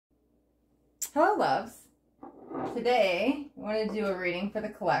Hello, loves. Today, I want to do a reading for the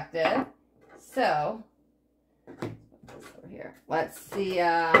collective. So, put this over here. Let's see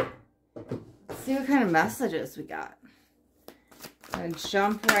what kind of messages we got. And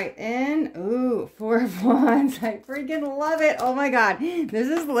jump right in. Ooh, Four of Wands. I freaking love it. Oh my God. This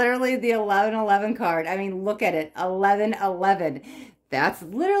is literally the 1111 card. I mean, look at it. 1111. That's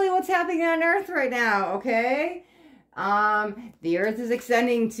literally what's happening on Earth right now, okay? The Earth is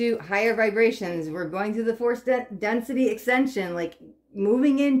extending to higher vibrations. We're going through the force density extension, like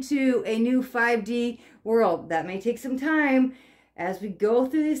moving into a new 5D world. That may take some time as we go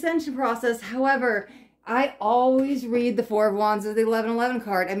through the ascension process. However, I always read the Four of Wands as the 1111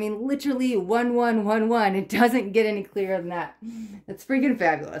 card. I mean, literally 1111. It doesn't get any clearer than that. That's freaking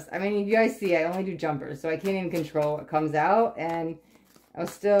fabulous. I mean, you guys see, I only do jumpers, so I can't even control what comes out. And I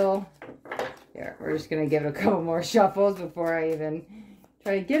was still... Here, we're just going to give it a couple more shuffles before I even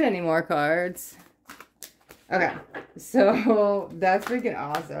try to get any more cards. Okay, so that's freaking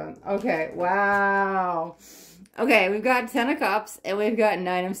awesome. Okay, wow. Okay, we've got 10 of Cups and we've got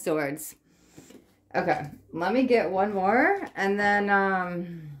 9 of Swords. Okay, let me get one more and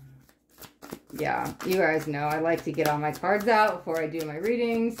then, yeah, you guys know I like to get all my cards out before I do my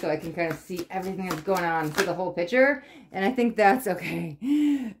readings so I can kind of see everything that's going on, see the whole picture. And I think that's okay.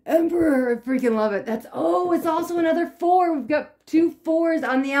 Emperor, I freaking love it. That's, oh, it's also another 4. We've got 2 4s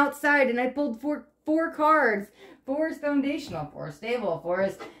on the outside and I pulled four cards. 4 is foundational, 4 is stable, 4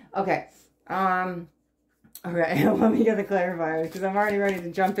 is, okay. Okay, let me get the clarifier because I'm already ready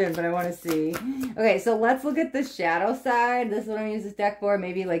to jump in, but I want to see. Okay, so let's look at the shadow side. This is what I'm going to use this deck for.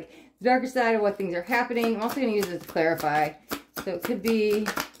 Maybe like the darker side of what things are happening. I'm also going to use this to clarify. So it could be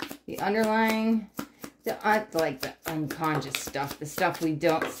the underlying, like the unconscious stuff, the stuff we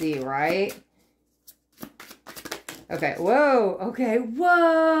don't see, right? Okay, whoa, okay,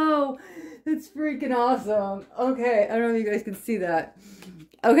 whoa. That's freaking awesome. Okay, I don't know if you guys can see that.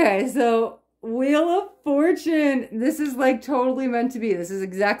 Okay, so Wheel of Fortune. This is like totally meant to be. This is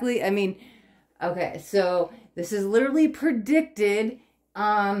exactly, I mean, okay, so this is literally predicted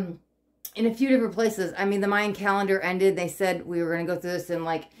in a few different places. I mean, the Mayan calendar ended. They said we were going to go through this in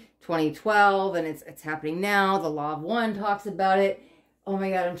like 2012 and it's happening now. The Law of One talks about it. Oh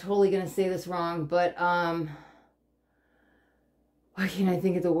my God, I'm totally going to say this wrong, but why can't I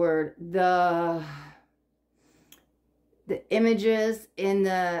think of the word? The images in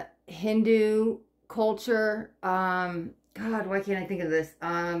the Hindu culture, God, why can't I think of this?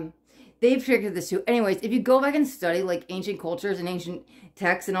 They've predicted this too. Anyways, if you go back and study like ancient cultures and ancient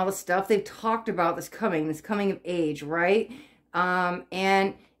texts and all the stuff, they've talked about this coming of age, right?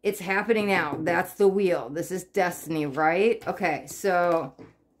 And it's happening now. That's the wheel. This is destiny, right? Okay, so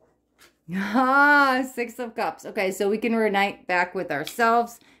 6 of Cups. Okay, so we can reunite back with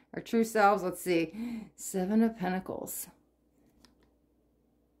ourselves, our true selves. Let's see. 7 of Pentacles.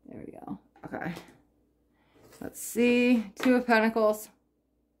 There we go. Okay. Let's see. 2 of Pentacles.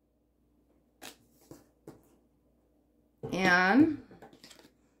 And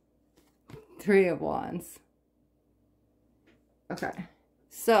 3 of Wands. Okay.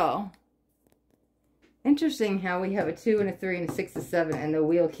 So, interesting how we have a 2 and a 3 and a 6 and a 7 and the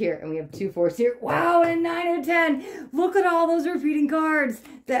wheel here. And we have 2 4s here. Wow, and a 9 and a 10. Look at all those repeating cards.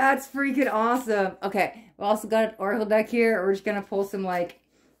 That's freaking awesome. Okay. We also got an oracle deck here. We're just going to pull some like,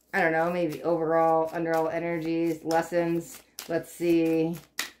 I don't know, maybe overall, under all energies, lessons. Let's see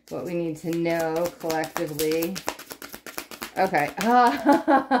what we need to know collectively. Okay.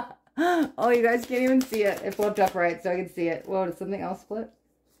 Oh, you guys can't even see it. It flipped up right, so I can see it. Whoa, did something else flip?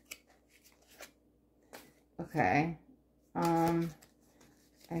 Okay. I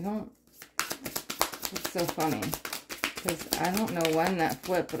don't... It's so funny. Because I don't know when that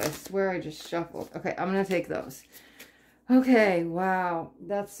flipped, but I swear I just shuffled. Okay, I'm going to take those. Okay, wow,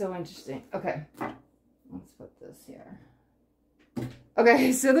 that's so interesting. Okay, let's put this here.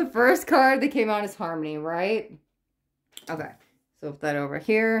 Okay, so the first card that came out is Harmony, right? Okay, so flip that over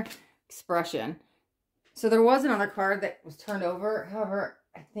here. Expression. So there was another card that was turned over. However,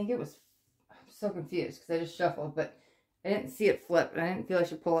 I think it was... I'm so confused because I just shuffled, but I didn't see it flip, and I didn't feel I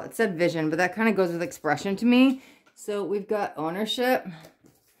should pull it. It said Vision, but that kind of goes with expression to me. So we've got Ownership,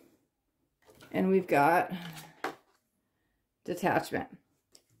 and we've got... Detachment.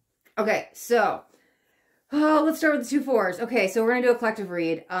 Okay, so let's start with the 2 4s. Okay, so we're gonna do a collective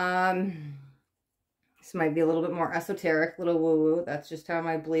read. This might be a little bit more esoteric, little woo-woo. That's just how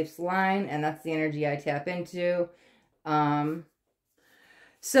my beliefs line, and that's the energy I tap into.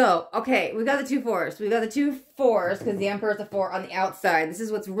 So, okay, we got the 2 4s. We got the 2 4s because the Emperor is a 4 on the outside. This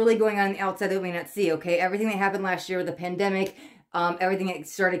is what's really going on the outside that we may not see, okay? Everything that happened last year with the pandemic, everything that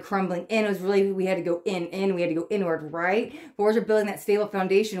started crumbling in. It was really, we had to go in, we had to go inward, right? Fours are building that stable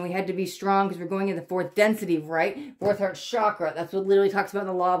foundation. We had to be strong because we're going into the fourth density, right? Fourth heart chakra. That's what literally talks about in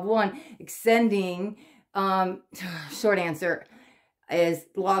the law of one, extending. Short answer is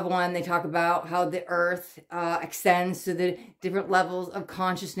law of one. They talk about how the earth extends to the different levels of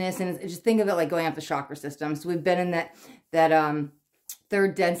consciousness, and just think of it like going up the chakra system. So we've been in that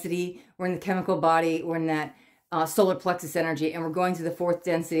third density. We're in the chemical body. We're in that solar plexus energy, and we're going through the fourth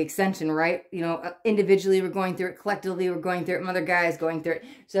density extension, right? You know, individually we're going through it, collectively we're going through it, Mother Gaia is going through it.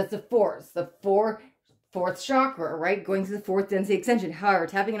 So that's the fourth chakra, right? Going to the fourth density extension. However,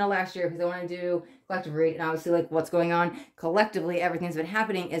 tapping into last year, because I want to do collective read, and obviously like what's going on collectively, everything's been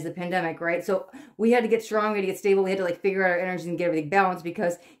happening is the pandemic, right? So we had to get strong, we had to get stable, we had to like figure out our energies and get everything balanced,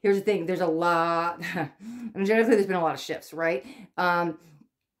 because here's the thing, there's a lot, energetically there's been a lot of shifts, right?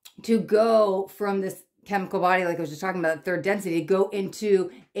 To go from this chemical body, like I was just talking about, third density, to go into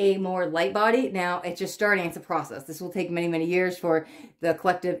a more light body. Now it's just starting. It's a process. This will take many, many years for the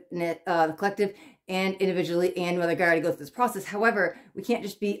collective and individually and Mother Gaia to go through this process. However, we can't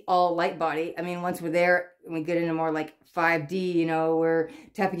just be all light body. I mean, once we're there and we get into more like 5D, you know, we're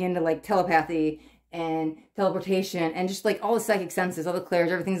tapping into like telepathy and teleportation and just like all the psychic senses, all the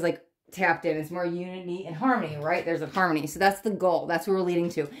clairs, everything's like tapped in. It's more unity and harmony, right? There's a harmony. So that's the goal. That's what we're leading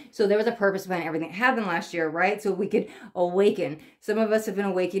to. So there was a purpose behind everything that happened last year, right? So we could awaken. Some of us have been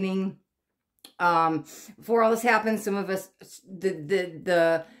awakening before all this happened. Some of us,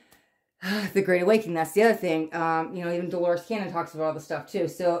 the Great Awakening, that's the other thing. You know, even Dolores Cannon talks about all the stuff too.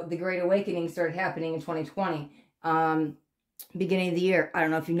 So the Great Awakening started happening in 2020, beginning of the year. I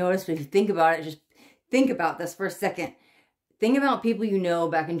don't know if you noticed, but if you think about it, just think about this for a second. Think about people you know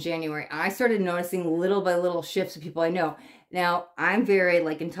back in January. I started noticing little by little shifts of people I know. Now, I'm very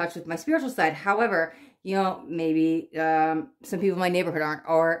like in touch with my spiritual side. However, you know, maybe some people in my neighborhood aren't,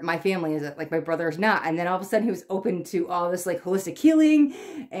 or my family isn't, like my brother is not. And then all of a sudden he was open to all this like holistic healing,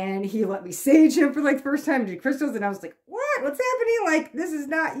 and he let me sage him for like the first time, do crystals, and I was like, what? What's happening? Like, this is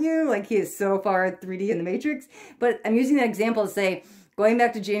not you. Like, he is so far 3D in the matrix. But I'm using that example to say, going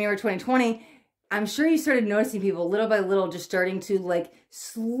back to January 2020, I'm sure you started noticing people little by little just starting to like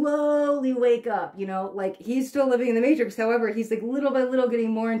slowly wake up, you know, like he's still living in the matrix. However, he's like little by little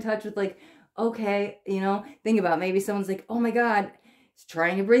getting more in touch with like, okay, you know, think about maybe someone's like, oh my God, it's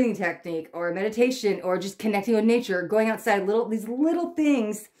trying a breathing technique or a meditation or just connecting with nature, going outside, these little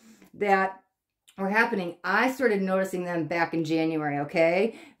things that are happening. I started noticing them back in January,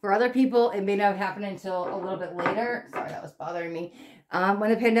 okay? For other people, it may not have happened until a little bit later. Sorry, that was bothering me. When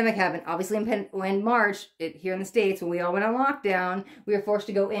the pandemic happened, obviously when March, here in the States, when we all went on lockdown, we were forced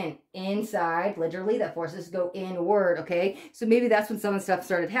to go inside, literally, that forced us to go inward, okay? So maybe that's when some of the stuff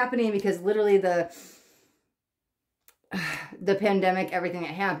started happening, because literally the pandemic, everything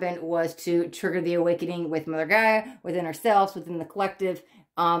that happened was to trigger the awakening with Mother Gaia, within ourselves, within the collective,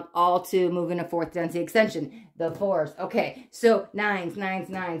 all to move in a fourth density extension, the fours. Okay, so nines,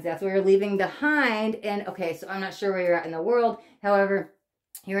 that's where you're leaving behind. And okay, so I'm not sure where you're at in the world. However,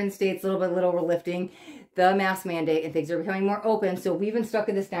 here in the States, little by little, we're lifting the mask mandate and things are becoming more open. So we've been stuck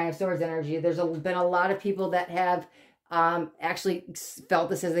in this Nine of Swords energy. There's been a lot of people that have actually felt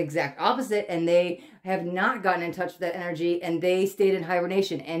this as the exact opposite, and they have not gotten in touch with that energy, and they stayed in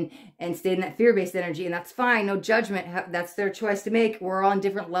hibernation and stayed in that fear-based energy, and that's fine, no judgment. That's their choice to make. We're all on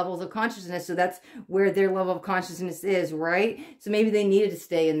different levels of consciousness, so that's where their level of consciousness is, right? So maybe they needed to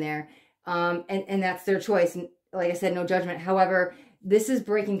stay in there, and that's their choice. And like I said, no judgment. However, this is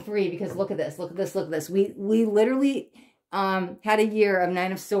breaking free, because look at this, look at this, look at this. We literally had a year of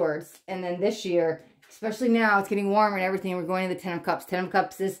Nine of Swords, and then this year, especially now, it's getting warmer and everything, we're going to the Ten of Cups. Ten of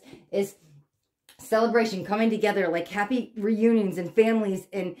Cups is celebration, coming together, like happy reunions and families,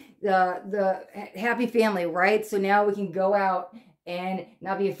 and the happy family, right? So now we can go out and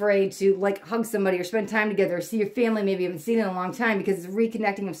not be afraid to like hug somebody or spend time together or see your family maybe you haven't seen in a long time, because it's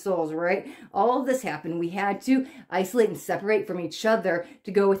reconnecting of souls, right? All of this happened. We had to isolate and separate from each other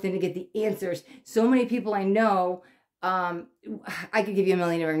to go within to get the answers. So many people I know, I could give you a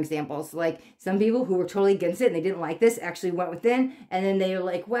million different examples. Like some people who were totally against it and they didn't like this actually went within, and then they were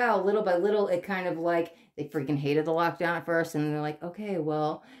like, wow, little by little, it kind of like, they freaking hated the lockdown at first, and they're like, okay,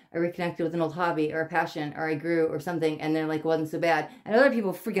 well, I reconnected with an old hobby or a passion, or I grew or something, and they're like, it wasn't so bad. And other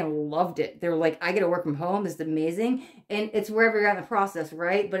people freaking loved it. They were like, I get to work from home, this is amazing. And it's wherever you're at in the process,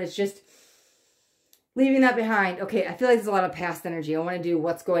 right? But it's just leaving that behind. Okay, I feel like there's a lot of past energy. I want to do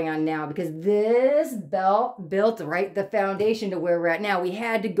what's going on now, because this built, right, the foundation to where we're at now. We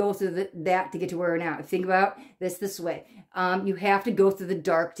had to go through that to get to where we're now. Think about this way. You have to go through the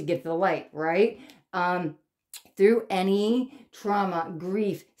dark to get to the light, right? through any trauma,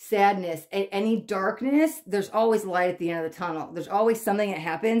 grief, sadness, any darkness, there's always light at the end of the tunnel. There's always something that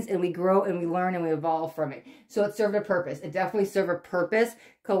happens, and we grow and we learn and we evolve from it. So it served a purpose. It definitely served a purpose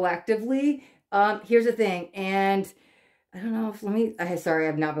collectively. Here's the thing, and I don't know if, sorry,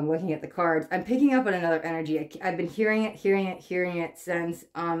 I've not been looking at the cards. I'm picking up on another energy. I've been hearing it since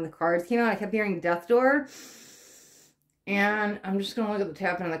the cards came out. I kept hearing Death Door. And I'm just going to look at the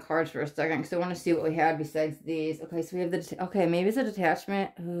tapping on the cards for a second because I want to see what we had besides these. Okay, so we have the, okay, maybe it's a detachment.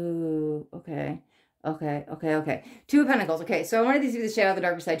 Ooh, okay. Two of Pentacles. Okay, so I wanted these to be the shadow of the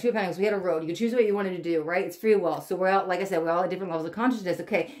darker side. Two of Pentacles. We had a road. You could choose what you wanted to do, right? It's free will. So we're all, like I said, we're all at different levels of consciousness.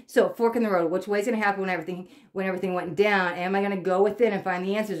 Okay, so fork in the road. Which way is going to happen when everything went down? Am I going to go within and find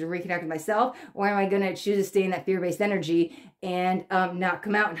the answers and reconnect with myself? Or am I going to choose to stay in that fear-based energy and not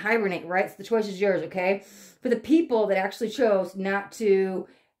come out and hibernate, right? So the choice is yours, okay? For the people that actually chose not to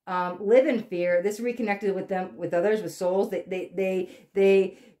live in fear, this reconnected with them, with others, with souls.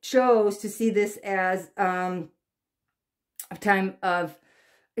 They chose to see this as a time of,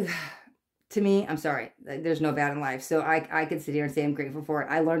 to me, I'm sorry, there's no bad in life. So I can sit here and say I'm grateful for it.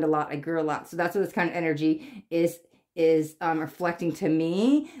 I learned a lot. I grew a lot. So that's what this kind of energy is reflecting to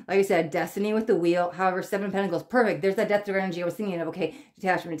me. Like I said, destiny with the wheel. However, Seven of Pentacles, perfect. There's that Death Door energy I was thinking of. Okay,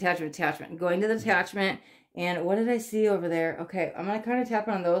 detachment. Going to the detachment. And what did I see over there? Okay, I'm going to kind of tap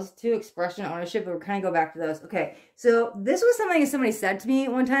on those two, expression, ownership, but we'll kind of go back to those. Okay, so this was something somebody said to me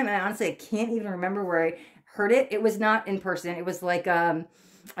one time, and I honestly can't even remember where I heard it. It was not in person. It was like on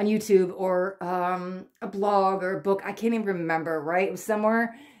YouTube or a blog or a book. I can't even remember, right? It was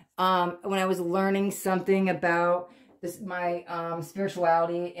somewhere when I was learning something about this, my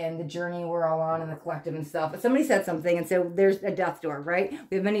spirituality and the journey we're all on in the collective and stuff. But somebody said something and said, there's a death door, right?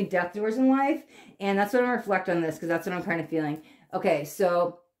 We have many death doors in life. And that's what I'm reflect on this, because that's what I'm kind of feeling. Okay,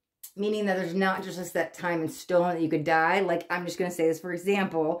 so meaning that there's not just that time in stone that you could die. Like, I'm just going to say this for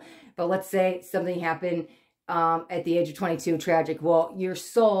example, but let's say something happened at the age of 22, tragic. Well, your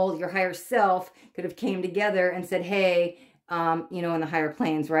soul, your higher self could have came together and said, hey, you know, in the higher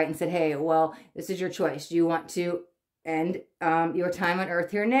planes, right? And said, hey, well, this is your choice. Do you want to end your time on earth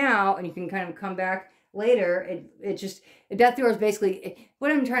here now, and you can kind of come back later? It just, a death door is basically,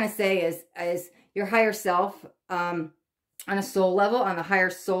 what I'm trying to say is your higher self on a soul level, on the higher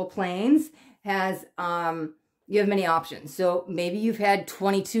soul planes, has you have many options. So maybe you've had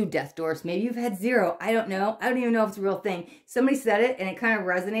 22 death doors, maybe you've had 0. I don't know. I don't even know if it's a real thing. Somebody said it and it kind of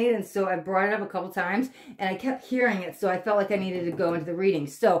resonated, and so I brought it up a couple times and I kept hearing it, so I felt like I needed to go into the reading.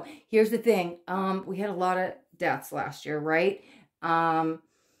 So here's the thing, we had a lot of deaths last year, right?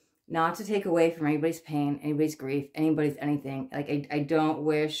 Not to take away from anybody's pain, anybody's grief, anybody's anything. Like, I don't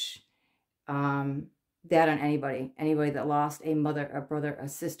wish that on anybody that lost a mother, a brother, a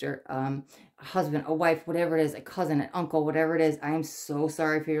sister, a husband, a wife, whatever it is, a cousin, an uncle, whatever it is. I am so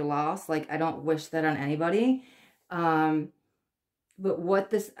sorry for your loss. Like, I don't wish that on anybody. But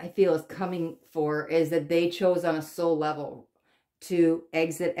what this, I feel, is coming for is that they chose on a soul level to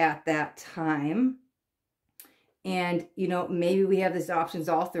exit at that time. And, you know, maybe we have these options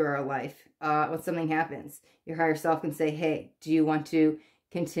all through our life. When something happens, your higher self can say, hey, do you want to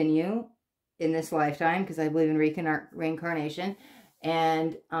continue in this lifetime? Because I believe in reincarnation.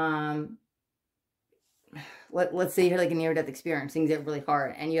 And let's say you had like a near-death experience, things get really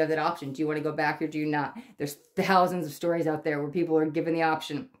hard, and you have that option. Do you want to go back or do you not? There's thousands of stories out there where people are given the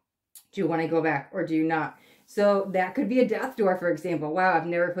option. Do you want to go back or do you not? So that could be a death door, for example. Wow, I've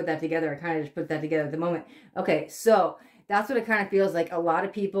never put that together. I kind of just put that together at the moment. Okay, so that's what it kind of feels like. A lot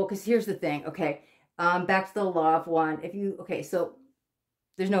of people, because here's the thing, okay, back to the law of one. Okay, so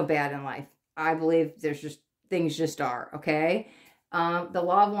there's no bad in life. I believe there's just, things just are, okay? The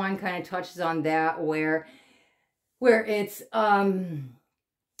law of one kind of touches on that, where it's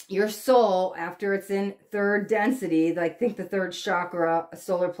your soul, after it's in third density, like think the third chakra,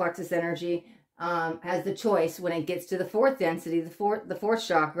 solar plexus energy, has the choice when it gets to the fourth density, the fourth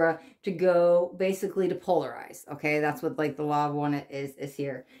chakra, to go basically to polarize. Okay, that's what like the law of one is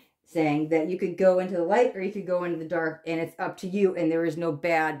here, saying that you could go into the light or you could go into the dark, and it's up to you, and there is no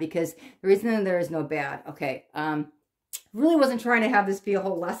bad, because the reason that there is no bad, okay, really wasn't trying to have this be a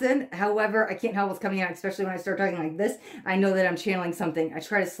whole lesson. However, I can't help what's coming out, especially when I start talking like this. I know that I'm channeling something. I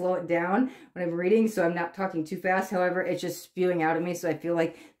try to slow it down when I'm reading, so I'm not talking too fast. However, it's just spewing out of me, so I feel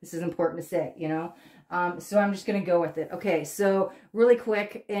like this is important to say, you know? So I'm just going to go with it. Okay, so really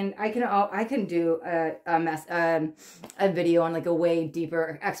quick, and I can do a video on like a way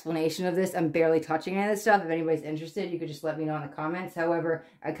deeper explanation of this. I'm barely touching any of this stuff. If anybody's interested, you could just let me know in the comments. However,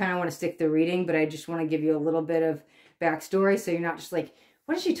 I kind of want to stick to reading, but I just want to give you a little bit of backstory, so you're not just like,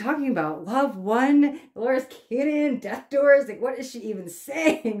 what is she talking about? Love one, Dolores Cannon, death doors. Like, what is she even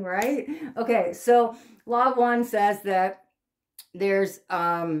saying, right? Okay, so law of one says that there's,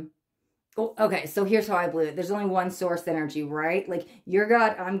 okay, so here's how I believe it. There's only one source energy, right? Like, you're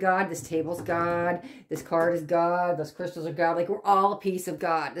God, I'm God, this table's God, this card is God, those crystals are God. Like, we're all a piece of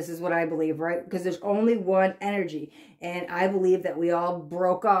God. This is what I believe, right? Because there's only one energy. And I believe that we all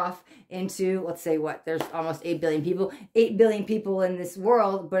broke off into, let's say what, there's almost 8 billion people. 8 billion people in this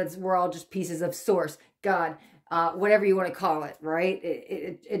world, but we're all just pieces of source, God, whatever you want to call it, right?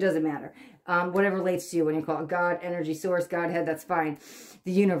 It doesn't matter. Whatever relates to you when you call it God, energy, source, Godhead, that's fine.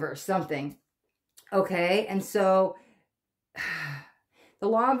 The universe, something. Okay, and so the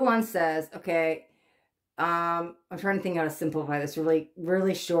law of one says, okay, I'm trying to think how to simplify this really,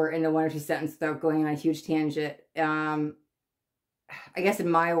 really short into 1 or 2 sentences without going on a huge tangent. I guess in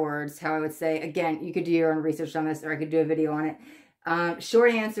my words, how I would say, again, you could do your own research on this, or I could do a video on it.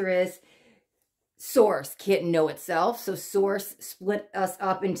 Short answer is, source can't know itself. So source split us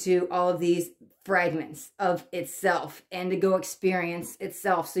up into all of these fragments of itself and to go experience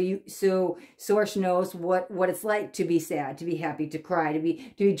itself. So source knows what it's like to be sad, to be happy, to cry, to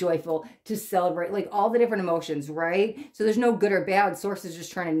be joyful, to celebrate, like all the different emotions, right? So there's no good or bad. Source is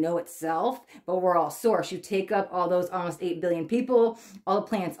just trying to know itself, but we're all source. You take up all those almost 8 billion people, all the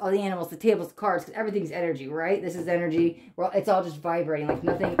plants, all the animals, the tables, the cards, because everything's energy, right? This is energy. Well, it's all just vibrating. Like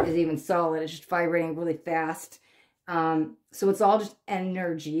nothing is even solid. It's just vibrating really fast. So it's all just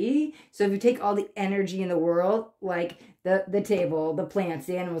energy. So if you take all the energy in the world, like the table, the plants,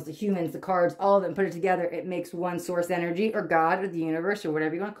 the animals, the humans, the cards, all of them, put it together, it makes one source energy, or God, or the universe, or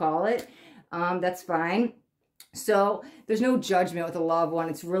whatever you want to call it. That's fine. So there's no judgment with the law of one.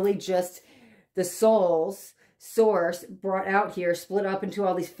 It's really just the soul's source brought out here, split up into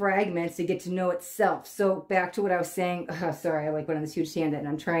all these fragments to get to know itself. So back to what I was saying. Sorry, I like went on this huge tangent, and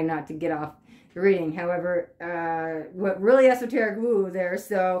I'm trying not to get off the reading. However, what really esoteric woo there,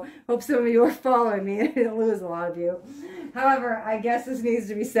 so hope some of you are following me. I didn't lose a lot of you. However, I guess this needs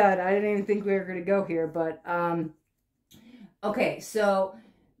to be said. I didn't even think we were going to go here, but okay, so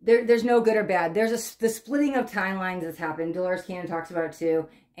there's no good or bad. There's the splitting of timelines that's happened. Dolores Cannon talks about it too.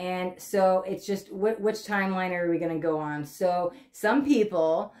 And so it's just which timeline are we going to go on? So some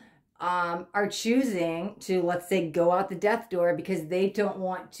people are choosing to, let's say, go out the death door because they don't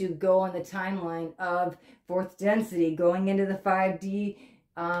want to go on the timeline of fourth density, going into the 5D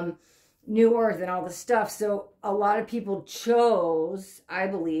new earth and all the stuff. So a lot of people chose, I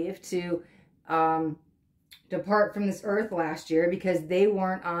believe, to depart from this earth last year because they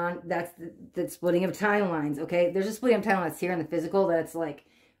weren't on, that's the splitting of timelines, okay? There's a splitting of timelines here in the physical that's like,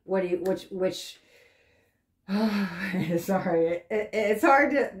 which sorry, it's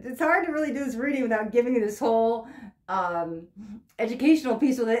hard to really do this reading without giving you this whole educational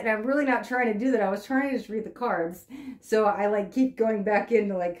piece with it, and I'm really not trying to do that. I was trying to just read the cards, so I like keep going back in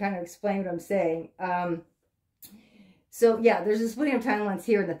to like kind of explain what I'm saying. So yeah, there's a splitting of timelines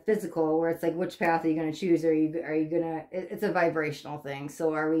here in the physical where it's like, which path are you going to choose? Are you gonna, it's a vibrational thing.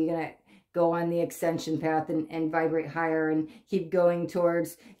 So are we gonna go on the ascension path and vibrate higher and keep going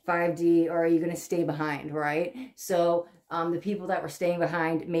towards 5D, or are you going to stay behind, right? So the people that were staying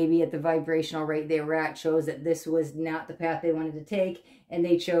behind, maybe at the vibrational rate they were at, chose that this was not the path they wanted to take, and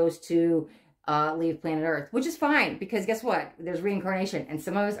they chose to leave planet Earth, which is fine, because guess what? There's reincarnation, and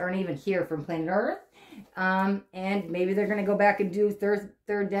some of us aren't even here from planet Earth, and maybe they're going to go back and do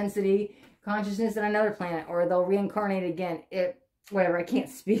third density consciousness on another planet, or they'll reincarnate again. Whatever, I can't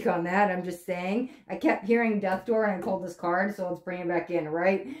speak on that. I'm just saying. I kept hearing Death Door and I pulled this card, so let's bring it back in,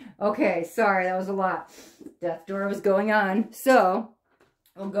 right? Okay, sorry, that was a lot. Death Door was going on. So,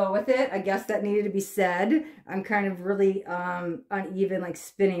 we'll go with it. I guess that needed to be said. I'm kind of really uneven, like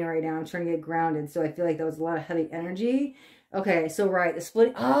spinning right now. I'm trying to get grounded, so I feel like that was a lot of heavy energy. Okay, so right, the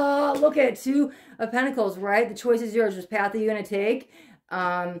split. Oh, look at 2 of Pentacles, right? The choice is yours. Which path are you going to take?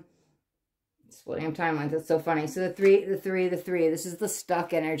 Splitting up timelines. That's so funny. So the three. This is the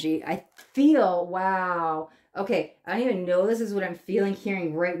stuck energy. I feel, wow. Okay, I don't even know this is what I'm feeling,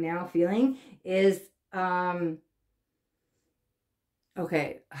 hearing right now. Feeling is, okay,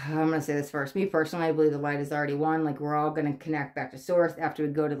 I'm going to say this first. Me personally, I believe the light is already won. Like, we're all going to connect back to source after we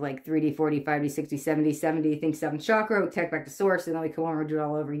go to like 3D, 4D, 5D, 60, 70, 70, think 7th chakra, we connect back to source, and then we come over and do it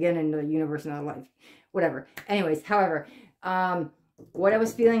all over again into the universe, another life, whatever. Anyways, however, what I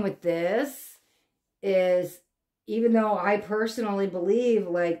was feeling with this is, even though I personally believe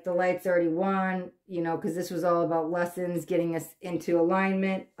like the light's already won, you know, because this was all about lessons, getting us into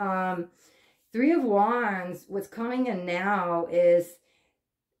alignment. 3 of Wands, what's coming in now is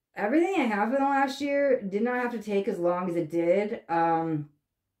everything I have in the last year did not have to take as long as it did.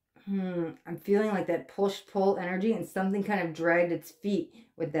 I'm feeling like that push-pull energy, and something kind of dragged its feet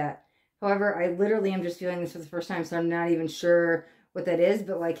with that. However, I literally am just feeling this for the first time, so I'm not even sure what that is,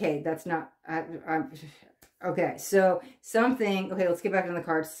 but like, hey, that's not, okay, so something, okay, let's get back on the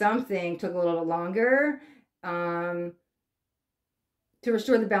card. Something took a little bit longer, to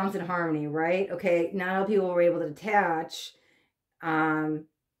restore the balance and harmony, right? Okay, not all people were able to detach. That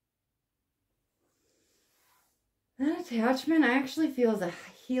attachment, I actually feel is a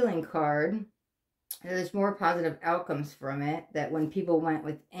healing card. There's more positive outcomes from it, that when people went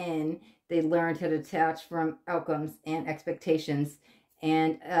within, they learned how to detach from outcomes and expectations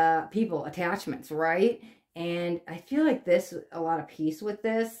and people, attachments, right? And I feel like this, a lot of peace with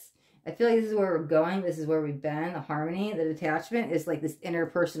this. I feel like this is where we're going. This is where we've been. The harmony, the detachment is like this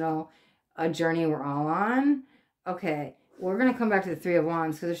interpersonal journey we're all on. Okay, we're going to come back to the Three of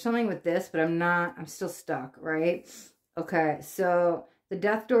Wands because there's something with this, but I'm still stuck, right? Okay, so the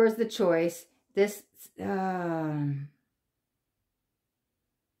death door is the choice. This,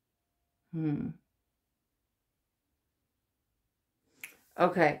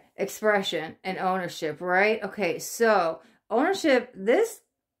 Okay, expression and ownership, right? Okay, so ownership, this,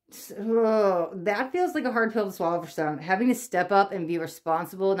 that feels like a hard pill to swallow for some. Having to step up and be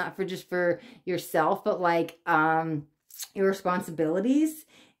responsible, not for just for yourself, but like your responsibilities.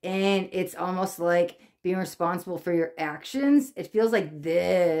 And it's almost like being responsible for your actions. It feels like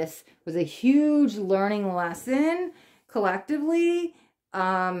this was a huge learning lesson collectively,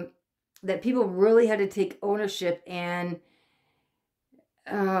 that people really had to take ownership and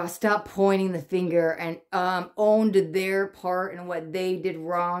stop pointing the finger and owned their part and what they did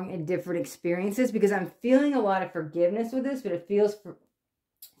wrong in different experiences, because I'm feeling a lot of forgiveness with this, but it feels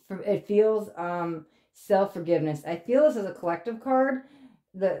self-forgiveness. I feel this as a collective card,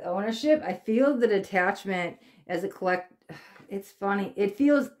 the ownership. I feel the detachment as a it's funny, it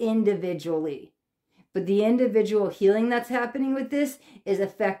feels individually, but the individual healing that's happening with this is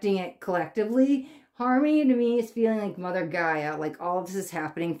affecting it collectively. Harmony to me is feeling like Mother Gaia, like all of this is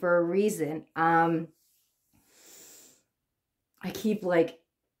happening for a reason. I keep like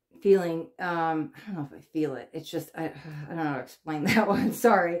feeling, I don't know if I feel it. It's just, I don't know how to explain that one.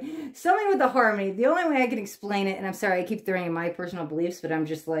 Sorry. Something with the harmony. The only way I can explain it, and I'm sorry, I keep throwing in my personal beliefs, but I'm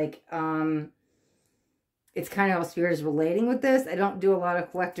just like, it's kind of how spirit is relating with this. I don't do a lot of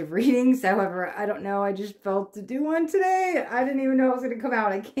collective readings. However, I don't know. I just felt to do one today. I didn't even know it was going to come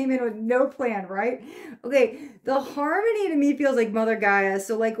out. I came in with no plan, right? Okay. The harmony to me feels like Mother Gaia.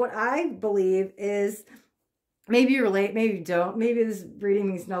 So like what I believe is, maybe you relate, maybe you don't. Maybe this reading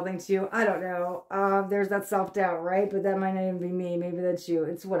means nothing to you. I don't know. There's that self-doubt, right? But that might not even be me. Maybe that's you.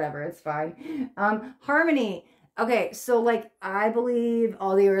 It's whatever. It's fine. Harmony. Okay, so like I believe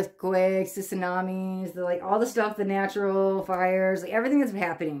all the earthquakes, the tsunamis, the like all the stuff, the natural fires, like everything that's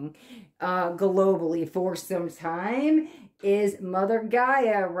happening globally for some time is Mother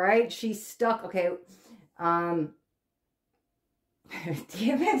Gaia, right? She's stuck. Okay, damn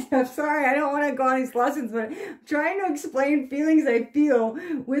it, I'm sorry, I don't want to go on these lessons, but I'm trying to explain feelings I feel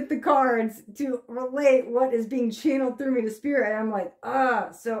with the cards to relate what is being channeled through me to spirit. And I'm like,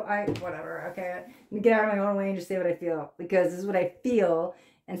 so whatever, okay. Let me get out of my own way and just say what I feel, because this is what I feel.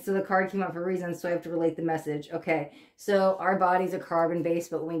 And so the card came out for a reason, so I have to relate the message. Okay, so our bodies are carbon-based,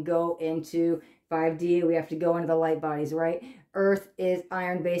 but when we go into 5D, we have to go into the light bodies, right? Earth is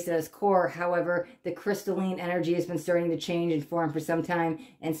iron-based at its core. However, the crystalline energy has been starting to change and form for some time.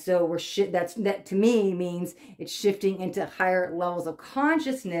 And so that to me means it's shifting into higher levels of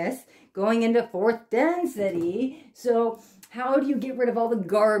consciousness, going into fourth density. So how do you get rid of all the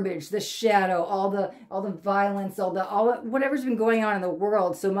garbage, the shadow, all the violence, all whatever's been going on in the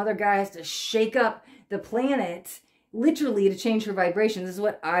world? So Mother Gaia has to shake up the planet literally to change her vibrations. This is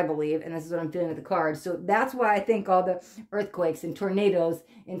what I believe, and this is what I'm feeling with the cards. So that's why I think all the earthquakes and tornadoes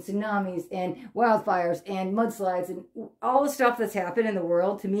and tsunamis and wildfires and mudslides and all the stuff that's happened in the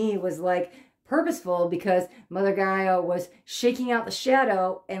world to me was like purposeful, because Mother Gaia was shaking out the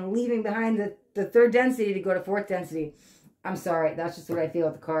shadow and leaving behind the third density to go to fourth density. I'm sorry, that's just what I feel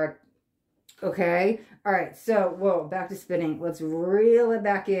with the card. Okay, all right, so, whoa, back to spinning. Let's reel it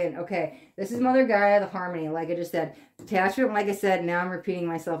back in. Okay, this is Mother Gaia, the harmony, like I just said. Attachment, like I said, now I'm repeating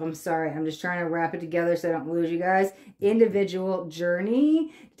myself. I'm sorry. I'm just trying to wrap it together so I don't lose you guys. Individual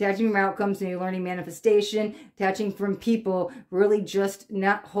journey, detaching from outcomes, new learning manifestation, detaching from people, really just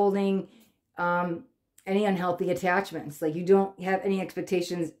not holding any unhealthy attachments. Like you don't have any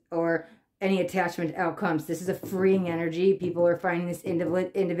expectations or any attachment outcomes. This is a freeing energy. People are finding this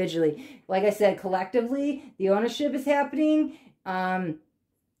individually. Like I said, collectively, the ownership is happening.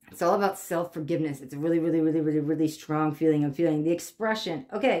 It's all about self-forgiveness. It's a really, really, really, really, really strong feeling. I'm feeling the expression.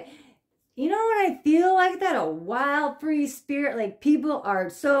 Okay. You know what I feel like that? A wild, free spirit. Like people are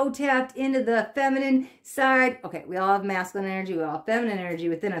so tapped into the feminine side. Okay, we all have masculine energy. We all have feminine energy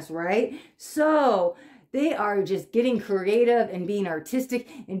within us, right? So they are just getting creative and being artistic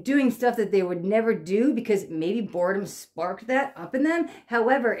and doing stuff that they would never do because maybe boredom sparked that up in them.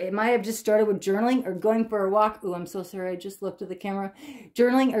 However, it might have just started with journaling or going for a walk. Oh, I'm so sorry. I just looked at the camera.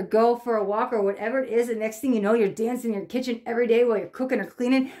 Journaling or go for a walk or whatever it is. The next thing you know, you're dancing in your kitchen every day while you're cooking or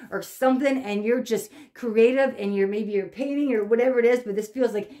cleaning or something, and you're just creative and maybe you're painting or whatever it is, but this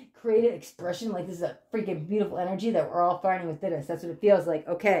feels like creative expression. Like this is a freaking beautiful energy that we're all finding within us. That's what it feels like.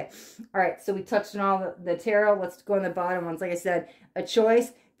 Okay. All right. So we touched on all the tarot. Let's go on the bottom ones. Like I said, a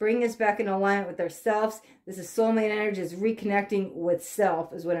choice, bring us back in alignment with ourselves. This is soulmate energy, is reconnecting with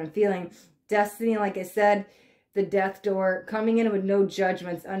self is what I'm feeling. Destiny, like I said, the death door, coming in with no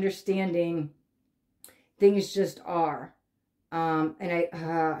judgments, understanding things just are. I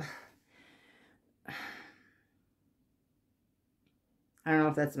don't know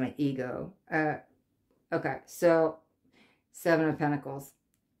if that's my ego. Okay, so 7 of Pentacles.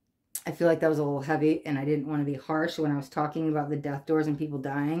 I feel like that was a little heavy, and I didn't want to be harsh when I was talking about the death doors and people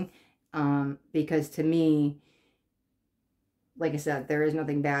dying. Because to me, like I said, there is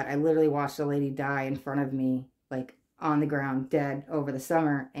nothing bad. I literally watched a lady die in front of me, like on the ground, dead over the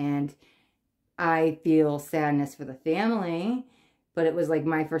summer. And I feel sadness for the family. But it was like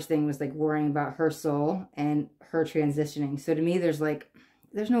my first thing was like worrying about her soul and her transitioning. So to me, there's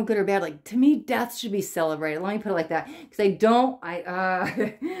no good or bad. Like to me, death should be celebrated. Let me put it like that, because I don't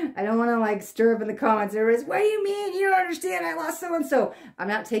want to like stir up in the comments. Everybody's, what do you mean? You don't understand? I lost so and so. I'm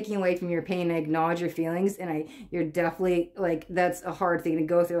not taking away from your pain. I acknowledge your feelings, and you're definitely like, that's a hard thing to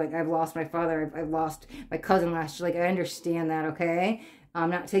go through. Like I've lost my father. I've lost my cousin last year. Like I understand that. Okay, I'm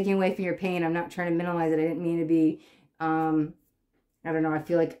not taking away from your pain. I'm not trying to minimize it. I didn't mean to be. I don't know. I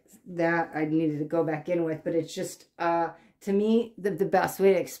feel like that I needed to go back in with, but it's just, to me, the best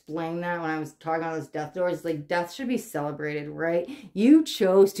way to explain that when I was talking about those death doors is like death should be celebrated, right? You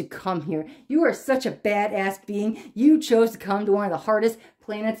chose to come here. You are such a badass being. You chose to come to one of the hardest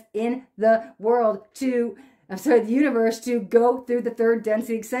planets in the world the universe, to go through the 3rd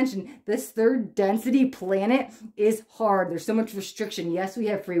density ascension. This 3rd density planet is hard. There's so much restriction. Yes, we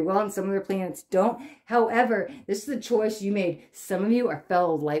have free will, and some other planets don't. However, this is a choice you made. Some of you are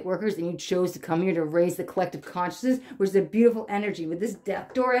fellow light workers, and you chose to come here to raise the collective consciousness, which is a beautiful energy. With this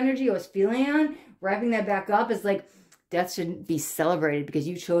death door energy I was feeling on, wrapping that back up is like, death shouldn't be celebrated because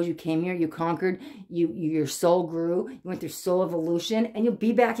you chose, you came here, you conquered, your soul grew, you went through soul evolution, and you'll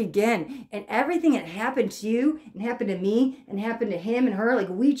be back again. And everything that happened to you and happened to me and happened to him and her, like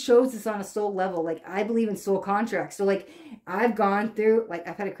we chose this on a soul level. Like I believe in soul contracts. So like I've gone through, like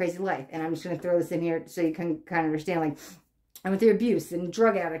I've had a crazy life, and I'm just going to throw this in here so you can kind of understand. Like I went through abuse and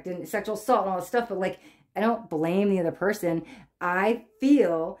drug addict and sexual assault and all this stuff, but like I don't blame the other person. I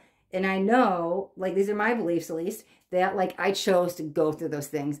feel, and I know, like these are my beliefs at least, that like I chose to go through those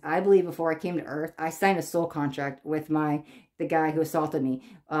things. I believe before I came to Earth, I signed a soul contract with the guy who assaulted me,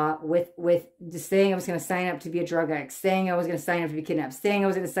 with just saying I was going to sign up to be a drug addict, saying I was going to sign up to be kidnapped, saying I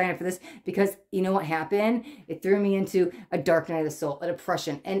was going to sign up for this, because you know what happened? It threw me into a dark night of the soul, a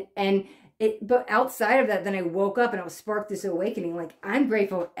depression, but outside of that, then I woke up and it was sparked this awakening. Like, I'm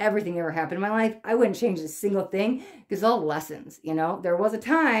grateful for everything that ever happened in my life. I wouldn't change a single thing because all lessons, you know. There was a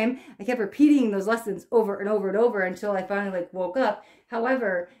time I kept repeating those lessons over and over and over until I finally like woke up.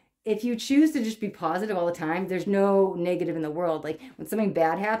 However, if you choose to just be positive all the time, there's no negative in the world. Like when something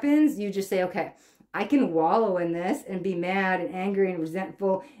bad happens, you just say, okay, I can wallow in this and be mad and angry and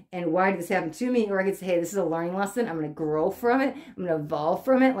resentful and why did this happen to me? Or I could say, hey, this is a learning lesson. I'm going to grow from it. I'm going to evolve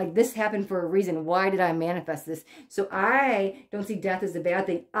from it. Like this happened for a reason. Why did I manifest this? So I don't see death as a bad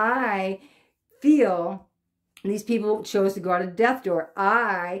thing. I feel these people chose to go out of the death door.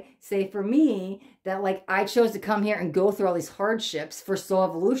 I say for me that like I chose to come here and go through all these hardships for soul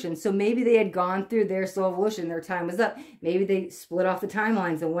evolution. So maybe they had gone through their soul evolution. Their time was up. Maybe they split off the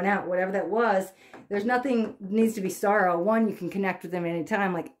timelines and went out, whatever that was. There's nothing needs to be sorrow. One, you can connect with them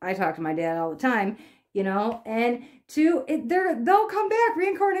anytime. Like I talk to my dad all the time, you know, and two, they'll come back.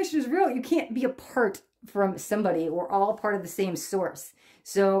 Reincarnation is real. You can't be apart from somebody. We're all part of the same source.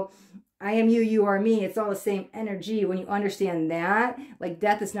 So I am you, you are me. It's all the same energy. When you understand that, like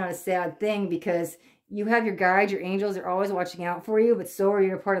death is not a sad thing because you have your guides, your angels, they're always watching out for you, but so are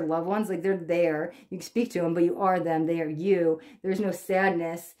your departed loved ones. Like they're there. You can speak to them, but you are them. They are you. There's no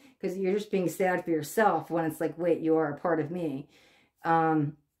sadness because you're just being sad for yourself when it's like, wait, you are a part of me.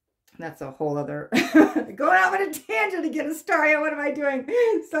 That's a whole other going off on a tangent again. Astaria, what am I doing?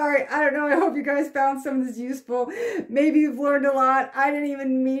 Sorry, I don't know. I hope you guys found some of this useful. Maybe you've learned a lot. I didn't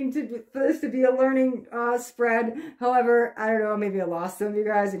even mean for this to be a learning spread. However, I don't know. Maybe I lost some of you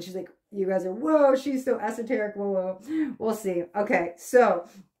guys, and she's like, you guys are, whoa, she's so esoteric. Whoa, whoa. We'll see. Okay, so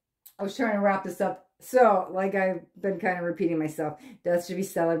I was trying to wrap this up. So, like I've been kind of repeating myself, death should be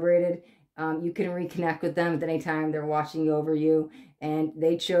celebrated. You can reconnect with them at any time. They're watching over you, and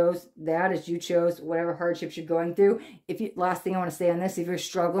they chose that as you chose whatever hardships you're going through. Last thing I want to say on this, if you're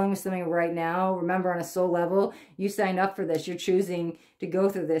struggling with something right now, remember on a soul level, you signed up for this. You're choosing to go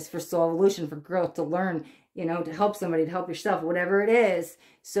through this for soul evolution, for growth, to learn, you know, to help somebody, to help yourself, whatever it is.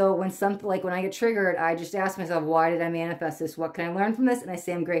 So when something, like when I get triggered, I just ask myself, why did I manifest this? What can I learn from this? And I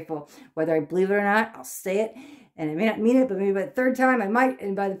say, I'm grateful. Whether I believe it or not, I'll say it. And I may not mean it, but maybe by the third time I might.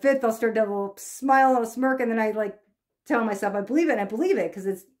 And by the fifth, I'll start to have a little smile and a smirk. And then I like tell myself I believe it. And I believe it because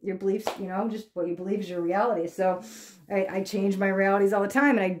it's your beliefs, you know, just what you believe is your reality. So I change my realities all the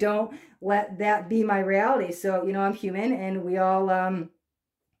time, and I don't let that be my reality. So, you know, I'm human, and we all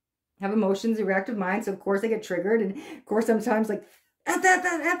have emotions, a reactive mind. So, of course, I get triggered. And, of course, sometimes like, F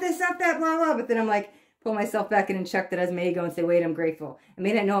this, F that, blah, blah. But then I'm like, pull myself back in and check that as my ego and say, wait, I'm grateful. I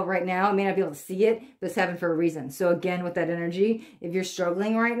may not know it right now. I may not be able to see it, but it's happened for a reason. So again, with that energy, if you're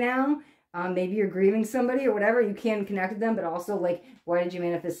struggling right now, maybe you're grieving somebody or whatever, you can connect with them, but also like, why did you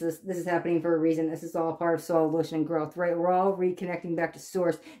manifest this? This is happening for a reason. This is all part of soul evolution and growth, right? We're all reconnecting back to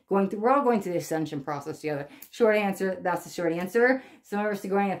source, we're all going through the ascension process together. Short answer, that's the short answer. Some of us are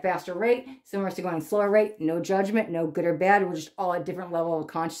going at a faster rate, some of us are going at a slower rate, no judgment, no good or bad. We're just all at different level of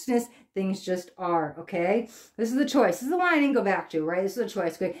consciousness. Things just are, okay? This is the choice. This is the one I didn't go back to, right? This is the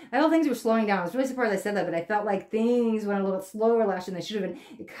choice. Okay? I felt things were slowing down. I was really surprised I said that, but I felt like things went a little bit slower last year than they should have been.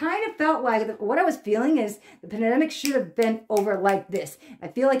 It kind of felt like what I was feeling is the pandemic should have been over like this. I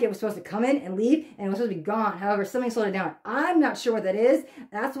feel like it was supposed to come in and leave, and it was supposed to be gone. However, something slowed it down. I'm not sure what that is.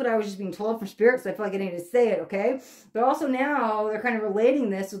 That's what I was just being told from spirit, so I feel like I needed to say it, okay? But also now they're kind of relating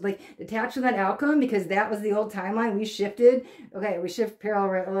this with like detached from that outcome, because that was the old timeline. We shifted. Okay, we shift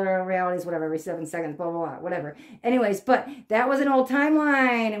parallel realities, whatever, every 7 seconds, blah, blah, blah, whatever. Anyways, but that was an old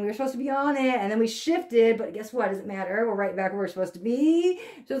timeline, and we were supposed to be on it, and then we shifted, but guess what? Doesn't matter. We're right back where we're supposed to be.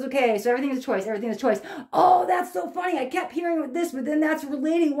 So it's okay. So everything is a choice. Everything is a choice. Oh, that's so funny. I kept hearing with this, but then that's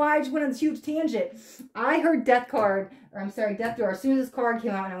relating why I just went on this huge tangent. I heard death door. As soon as this card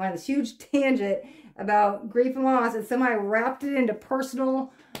came out, and I went on this huge tangent about grief and loss, and somehow I wrapped it into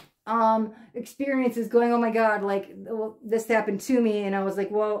personal experiences going, oh my God, like, well, this happened to me. And I was like,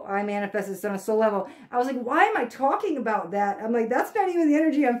 well, I manifested this on a soul level. I was like, why am I talking about that? I'm like, that's not even the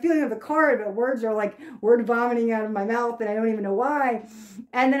energy I'm feeling of the card, but words are like word vomiting out of my mouth, and I don't even know why.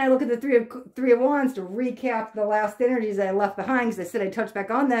 And then I look at the three of wands to recap the last energies that I left behind, because I said I touched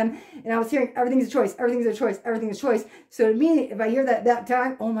back on them, and I was hearing everything's a choice, everything's a choice, everything's a choice. So to me, if I hear that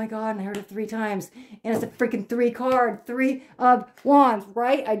time, oh my God, and I heard it 3 times, and it's a freaking 3 card, 3 of wands,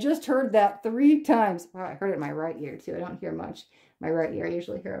 right? I just heard that 3 times. Wow, I heard it in my right ear too. I don't hear much my right ear. I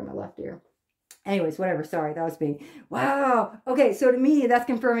usually hear it in my left ear. Anyways, whatever. Sorry, that was me. Wow. Okay, so to me, that's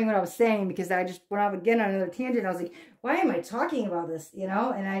confirming what I was saying, because I just went off again on another tangent. I was like, why am I talking about this? You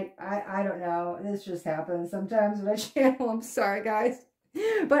know, and I don't know. This just happens sometimes when I channel. I'm sorry, guys.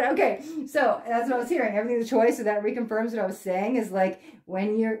 But okay, so that's what I was hearing. Everything's a choice. So that reconfirms what I was saying, is like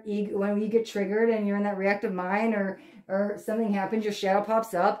when you get triggered and you're in that reactive mind, or something happens, your shadow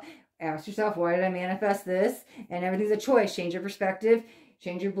pops up. Ask yourself, why did I manifest this? And everything's a choice. Change your perspective,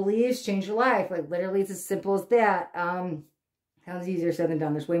 change your beliefs, change your life. Like literally, it's as simple as that. Sounds easier said than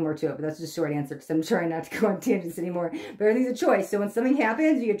done. There's way more to it, but that's just a short answer, because I'm trying not to go on tangents anymore. But everything's a choice. So when something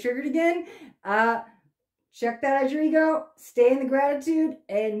happens, you get triggered again, check that as your ego, stay in the gratitude,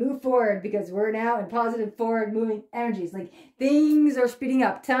 and move forward, because we're now in positive forward moving energies. Like things are speeding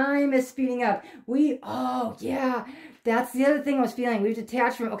up. Time is speeding up. Oh yeah, that's the other thing I was feeling. We've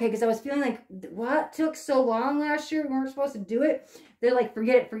detached from, okay, because I was feeling like, what took so long last year? We weren't supposed to do it. They're like,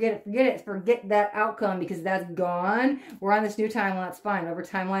 forget it, forget it, forget it. Forget that outcome, because that's gone. We're on this new timeline. That's fine. Whatever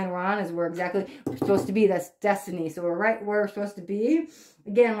timeline we're on is where exactly we're supposed to be. That's destiny. So we're right where we're supposed to be.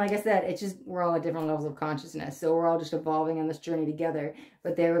 Again, like I said, it's just, we're all at different levels of consciousness. So we're all just evolving on this journey together.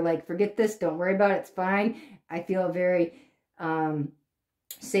 But they were like, forget this. Don't worry about it. It's fine. I feel very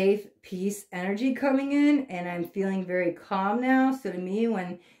safe, peace energy coming in. And I'm feeling very calm now. So to me,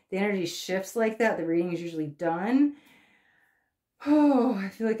 when the energy shifts like that, the reading is usually done. Oh, I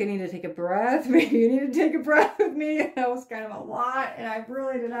feel like I need to take a breath. Maybe you need to take a breath with me. That was kind of a lot, and I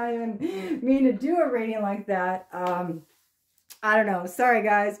really did not even mean to do a reading like that. I don't know. Sorry,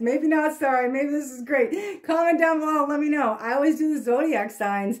 guys. Maybe not sorry. Maybe this is great. Comment down below. Let me know. I always do the zodiac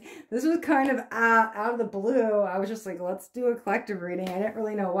signs. This was kind of out of the blue. I was just like, let's do a collective reading. I didn't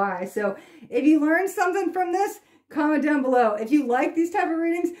really know why. So if you learned something from this, comment down below. If you like these type of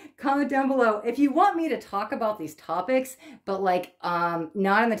readings, comment down below. If you want me to talk about these topics, but like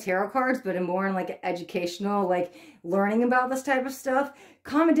not in the tarot cards, but in more in like educational, like learning about this type of stuff,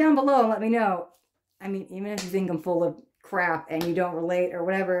 comment down below and let me know. I mean, even if you think I'm full of crap and you don't relate or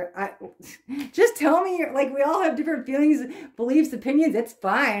whatever, just tell me. Like, we all have different feelings, beliefs, opinions. It's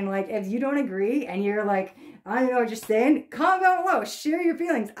fine. Like, if you don't agree and you're like, I don't know what you're saying, comment down below, share your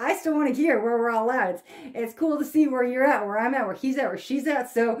feelings. I still want to hear where we're all at. It's cool to see where you're at, where I'm at, where he's at, where she's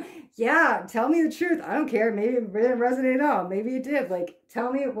at. So yeah, tell me the truth. I don't care. Maybe it didn't resonate at all. Maybe it did. Like,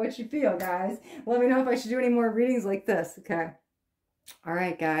 tell me what you feel, guys. Let me know if I should do any more readings like this. Okay. All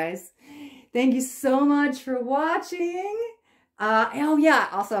right, guys. Thank you so much for watching. Oh yeah,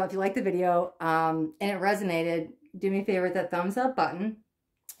 also, if you liked the video and it resonated, do me a favor, hit that thumbs up button.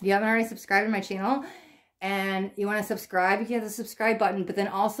 If you haven't already subscribed to my channel and you want to subscribe, you can hit the subscribe button, but then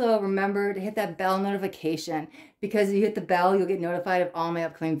also remember to hit that bell notification, because if you hit the bell, you'll get notified of all my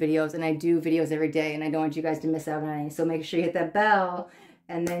upcoming videos, and I do videos every day, and I don't want you guys to miss out on any. So make sure you hit that bell,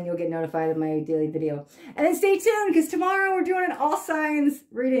 and then you'll get notified of my daily video. And then stay tuned, because tomorrow we're doing an all signs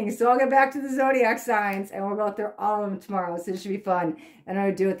reading. So I'll get back to the zodiac signs, and we'll go through all of them tomorrow. So it should be fun. And I'm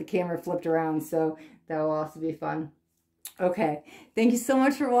going to do it with the camera flipped around, so that will also be fun. Okay. Thank you so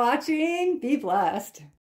much for watching. Be blessed.